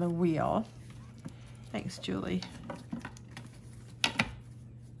like on the wheel. Thanks, Julie.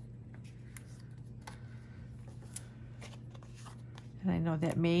 And I know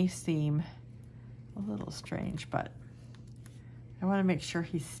that may seem a little strange, but I want to make sure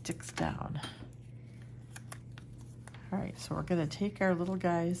he sticks down. All right, so we're going to take our little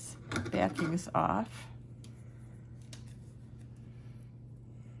guy's backings off.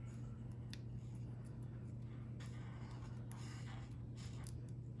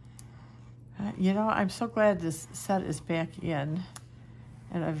 You know, I'm so glad this set is back in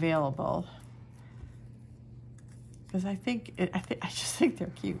and available, because I just think they're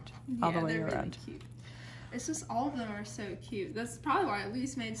cute all the way they're around. really cute. It's just all of them are so cute. That's probably why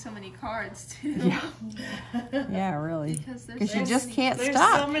Elise made so many cards too. Yeah, yeah, really. Because you just can't There's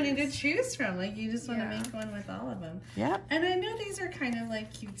stop. so many to choose from. Like, you just want to Yeah. make one with all of them. Yeah. And I know these are kind of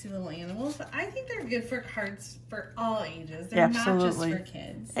like cutesy little animals, but I think they're good for cards for all ages. They're Absolutely. not just for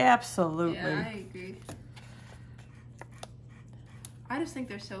kids. Absolutely. Yeah, I agree. I just think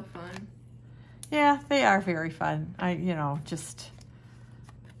they're so fun. Yeah, they are very fun.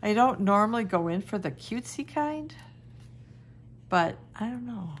 I don't normally go in for the cutesy kind, but I don't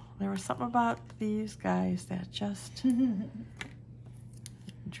know. There was something about these guys that just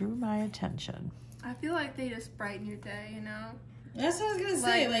drew my attention. I feel like they just brighten your day, you know? That's what I was going to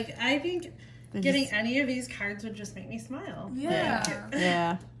say. Like, I think They getting just- any of these cards would just make me smile. Yeah.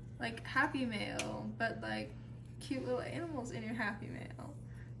 Yeah. Like Happy Mail, but like cute little animals in your Happy Mail.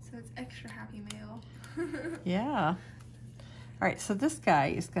 So it's extra Happy Mail. Yeah. All right, so this guy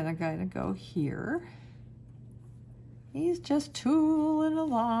is gonna go here. He's just tooling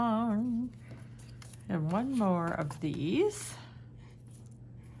along. And one more of these.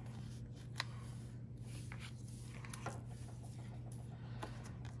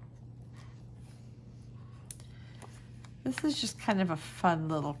 This is just kind of a fun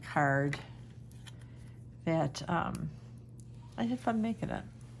little card that I had fun making it.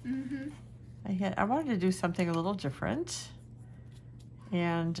 Mm-hmm. I wanted to do something a little different.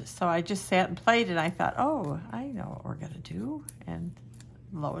 And so I just sat and played, and I thought, oh, I know what we're going to do. And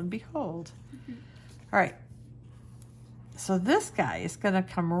lo and behold. All right. So this guy is going to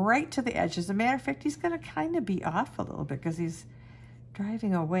come right to the edge. As a matter of fact, he's going to kind of be off a little bit because he's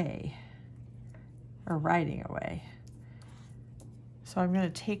driving away or riding away. So I'm going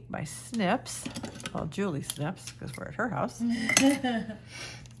to take my snips, well, Julie snips because we're at her house. And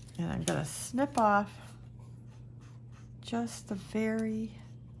I'm going to snip off just a very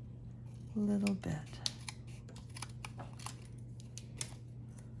little bit.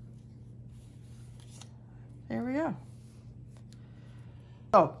 There we go.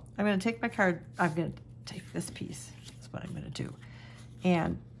 So I'm going to take my card. I'm going to take this piece. That's what I'm going to do.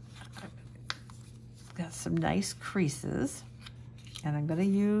 And I've got some nice creases. And I'm going to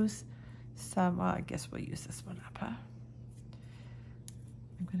use some, well, I guess we'll use this one up, huh?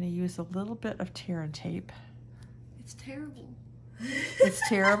 I'm going to use a little bit of tear and tape. It's terrible. It's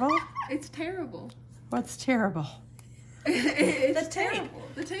terrible? It's terrible. What's terrible? It's terrible.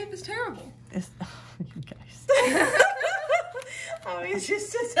 The tape is terrible. It's, oh, you guys. Always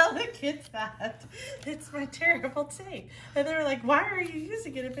used to tell the kids that. It's my terrible tape. And they were like, why are you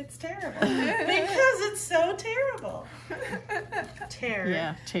using it if it's terrible? Because it's so terrible. Tear.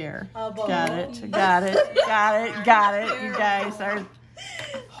 Yeah, tear. A ball. Got it. You guys are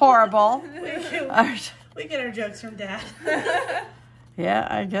horrible. We get our jokes from Dad. Yeah,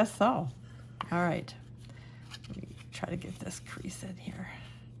 I guess so. All right. Let me try to get this crease in here.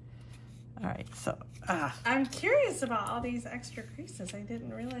 All right, so, I'm curious about all these extra creases. I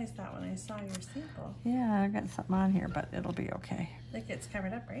didn't realize that when I saw your sample. yeah, I got something on here, but it'll be okay. Like it's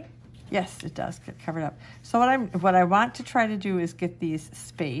covered up, right? Yes, it does get covered up. So what I want to try to do is get these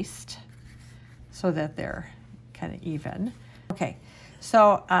spaced so that they're kind of even. Okay,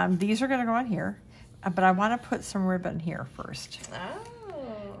 so these are going to go on here, but I want to put some ribbon here first. Oh.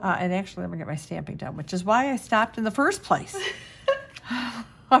 And actually, I'm going to get my stamping done, which is why I stopped in the first place.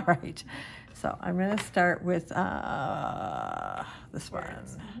 All right, so I'm going to start with this one.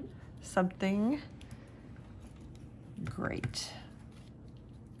 Something great.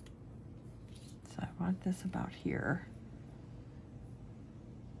 So I want this about here.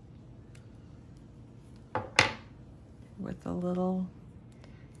 With a little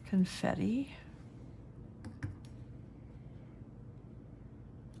confetti.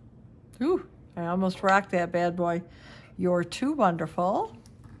 Ooh, I almost rocked that bad boy. You're too wonderful.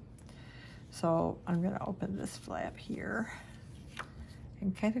 So I'm going to open this flap here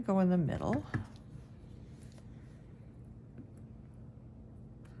and kind of go in the middle.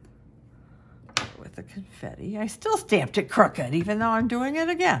 With the confetti. I still stamped it crooked, even though I'm doing it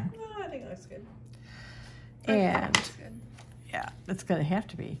again. Oh, I think it looks good. And yeah, it's going to have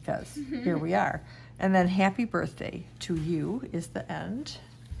to be because here we are. And then happy birthday to you is the end.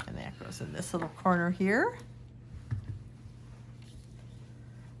 And that goes in this little corner here.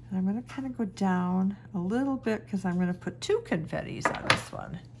 And I'm going to kind of go down a little bit because I'm going to put 2 confettis on this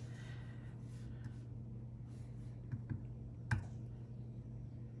one.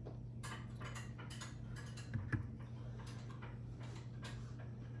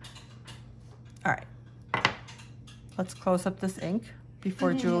 All right. Let's close up this ink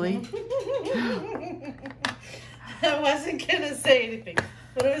before Julie. I wasn't going to say anything,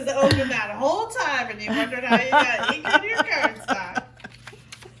 but it was open that whole time and you wondered how you got ink on your cardstock.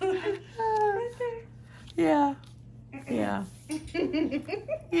 Right there. Yeah. Yeah.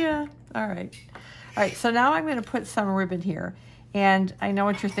 Yeah. All right. All right. So now I'm going to put some ribbon here. And I know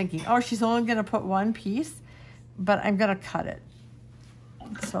what you're thinking. Oh, she's only going to put 1 piece, but I'm going to cut it.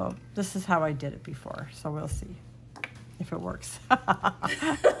 So this is how I did it before. So we'll see if it works.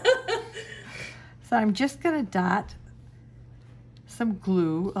 So I'm just going to dot some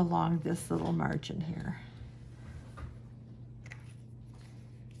glue along this little margin here.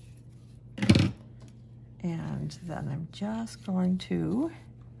 And then I'm just going to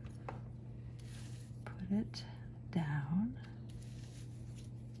put it down.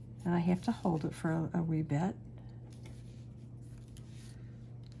 And I have to hold it for a wee bit.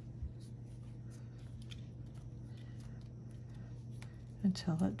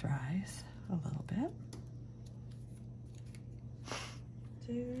 Until it dries a little bit.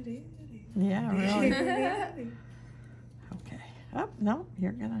 Yeah, really. Okay. Oh, no,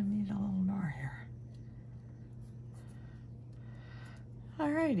 you're gonna need a little more here.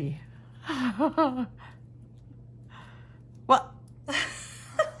 Alrighty. Well,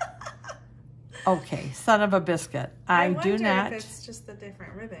 okay, son of a biscuit. I do not. If it's just a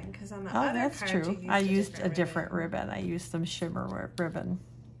different ribbon, because on the Oh, other that's card true. I used a different ribbon. I used some shimmer ribbon,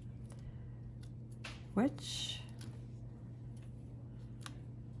 which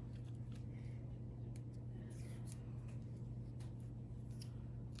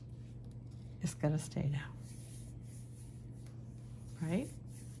is going to stay now. Right?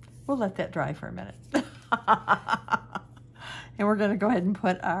 We'll let that dry for a minute. And we're going to go ahead and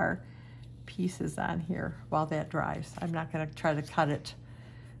put our pieces on here while that dries. I'm not going to try to cut it.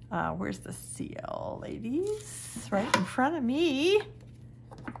 Where's the seal, ladies? Right in front of me.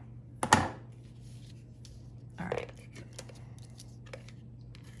 All right.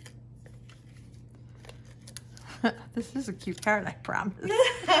 This is a cute card, I promise.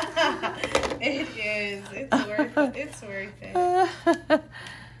 It is. It's worth it. It's worth it. All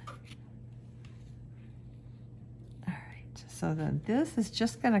right. So then this is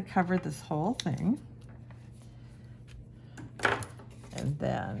just going to cover this whole thing.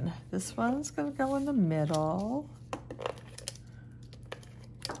 then this one's going to go in the middle.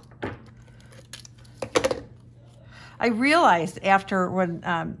 I realized after when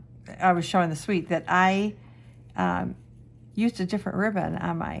I was showing the suite that I used a different ribbon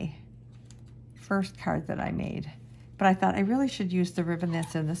on my first card that I made. But I thought I really should use the ribbon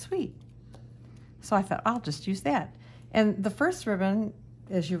that's in the suite. So I thought I'll just use that. And the first ribbon,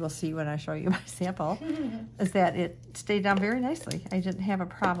 as you will see when I show you my sample, is that it stayed down very nicely. I didn't have a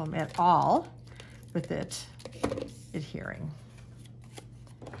problem at all with it adhering.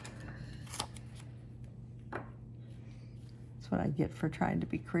 That's what I get for trying to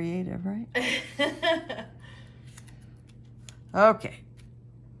be creative, right? Okay.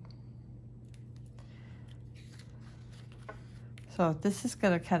 So this is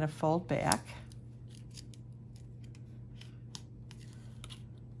going to kind of fold back.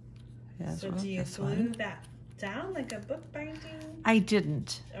 So do you glue that down like a book binding? I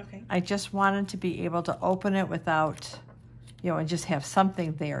didn't. Okay. I just wanted to be able to open it without, you know, and just have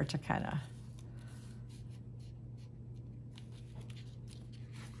something there to kind of.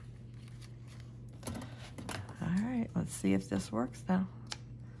 All right, let's see if this works now.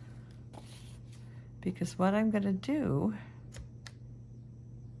 Because what I'm going to do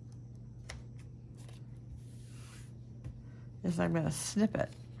is I'm going to snip it.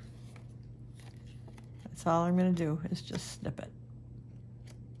 That's all I'm going to do is just snip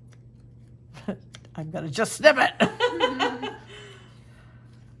it. I'm going to just snip it.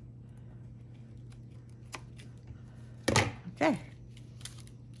 Okay.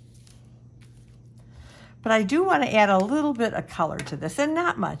 But I do want to add a little bit of color to this, and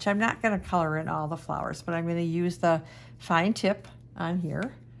not much. I'm not going to color in all the flowers, but I'm going to use the fine tip on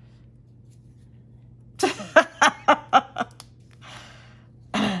here.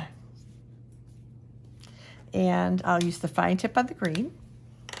 And I'll use the fine tip on the green.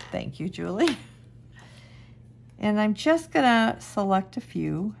 Thank you, Julie. And I'm just gonna select a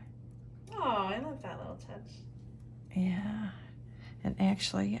few. Oh, I love that little touch. Yeah. And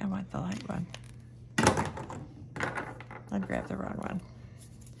actually, I want the light one. I grabbed the wrong one.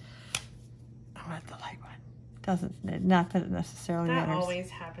 I want the light one. Doesn't, not that it necessarily that matters. always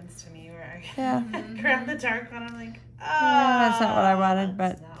happens to me where Yeah. I grab the dark one, I'm like, oh. Yeah, that's not what I wanted,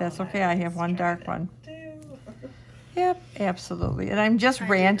 but that's okay. I have one dark one. Yep, absolutely. And I'm just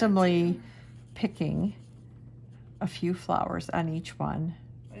randomly picking a few flowers on each one.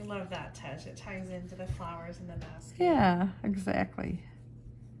 I love that touch. It ties into the flowers in the basket. Yeah, exactly.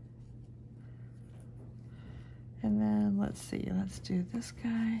 And then let's see, let's do this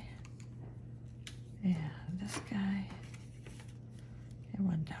guy and this guy and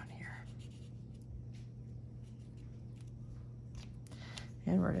one down here.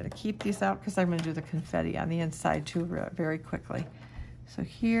 And we're going to keep these out because I'm going to do the confetti on the inside too very quickly. So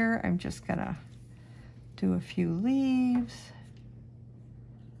here I'm just going to do a few leaves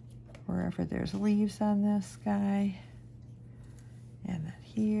wherever there's leaves on this guy. And then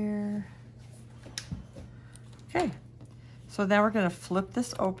here. Okay, so now we're going to flip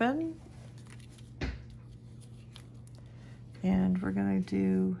this open. And we're going to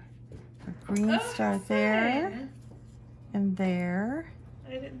do a green star there and there.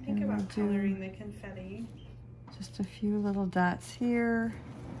 I didn't think about coloring the confetti. Just a few little dots here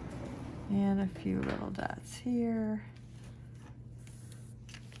and a few little dots here.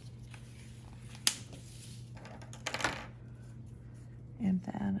 And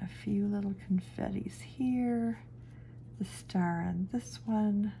then a few little confettis here. The star on this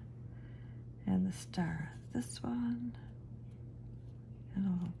one and the star on this one. And a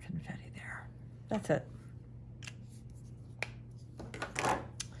little confetti there. That's it.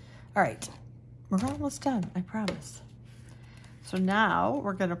 All right, we're almost done, I promise. So now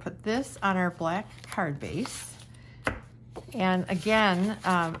we're gonna put this on our black card base. And again,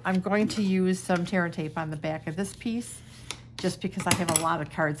 I'm going to use some tear and tape on the back of this piece just because I have a lot of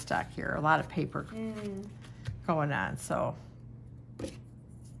cardstock here, a lot of paper going on. So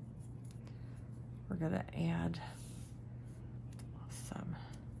we're gonna add some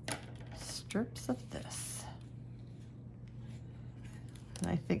strips of this. And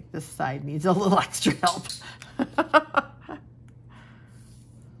I think this side needs a little extra help.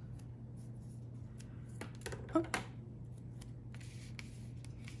 Oh.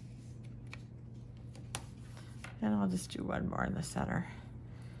 And I'll just do one more in the center.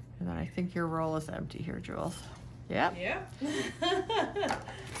 And then I think your roll is empty here, Jules. Yep. Yep.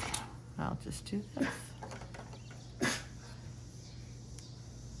 I'll just do this.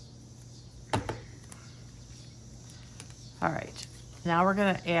 All right. Now we're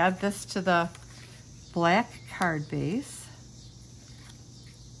going to add this to the black card base.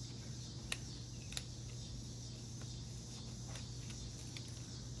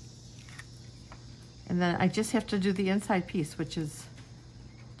 And then I just have to do the inside piece, which is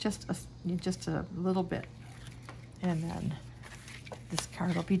just a little bit. And then this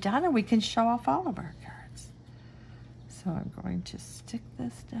card will be done and we can show off all of our cards. So I'm going to stick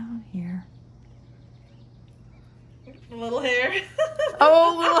this down here. A little hair.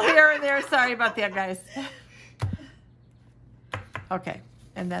 Oh, a little hair in there. Sorry about that, guys. Okay,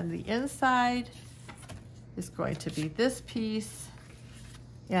 and then the inside is going to be this piece.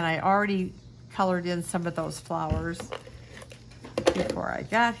 And I already colored in some of those flowers before I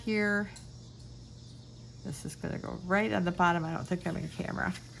got here. This is going to go right on the bottom. I don't think I'm in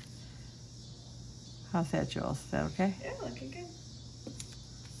camera. How's that, Jules? Is that okay? Yeah, looking good.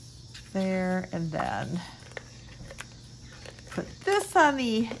 There, and then put this on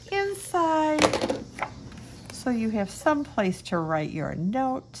the inside so you have some place to write your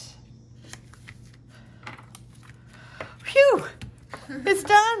note. Phew! It's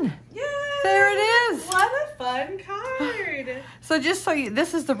done. Yay! There it is. What a fun card. So just so you,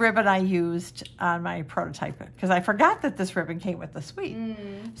 this is the ribbon I used on my prototype because I forgot that this ribbon came with the suite.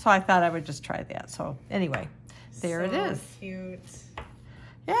 So I thought I would just try that. So anyway, there it is. Cute.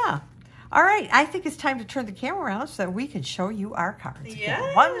 Yeah. All right. I think it's time to turn the camera around so that we can show you our cards again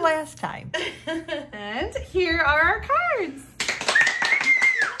Yes. one last time. And here are our cards.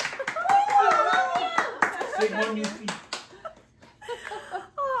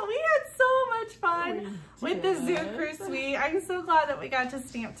 Oh, we had so much fun with the Zoo Crew Suite. I'm so glad that we got to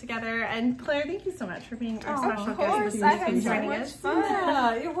stamp together. And Claire, thank you so much for being our special guest. I had so joining much us. fun.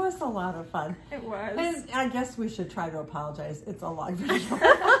 Yeah, it was a lot of fun. It was. And I guess we should try to apologize. It's a long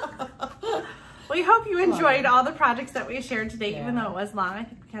video. We hope you enjoyed all the projects that we shared today, even Yeah. though it was long. I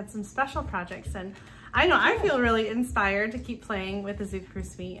think we had some special projects, and I know I feel really inspired to keep playing with the Zoo Crew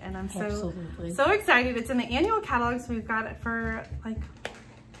Suite, and I'm Absolutely. so excited. It's in the annual catalog, so we've got it for like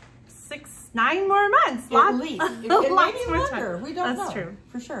 9 more months. At least. It may Lots be more longer. time. We don't know. That's true.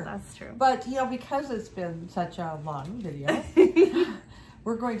 For sure. That's true. But, you know, because it's been such a long video,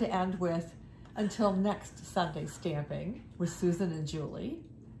 we're going to end with until next Sunday stamping with Susan and Julie.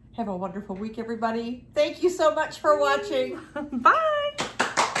 Have a wonderful week, everybody. Thank you so much for watching. Bye.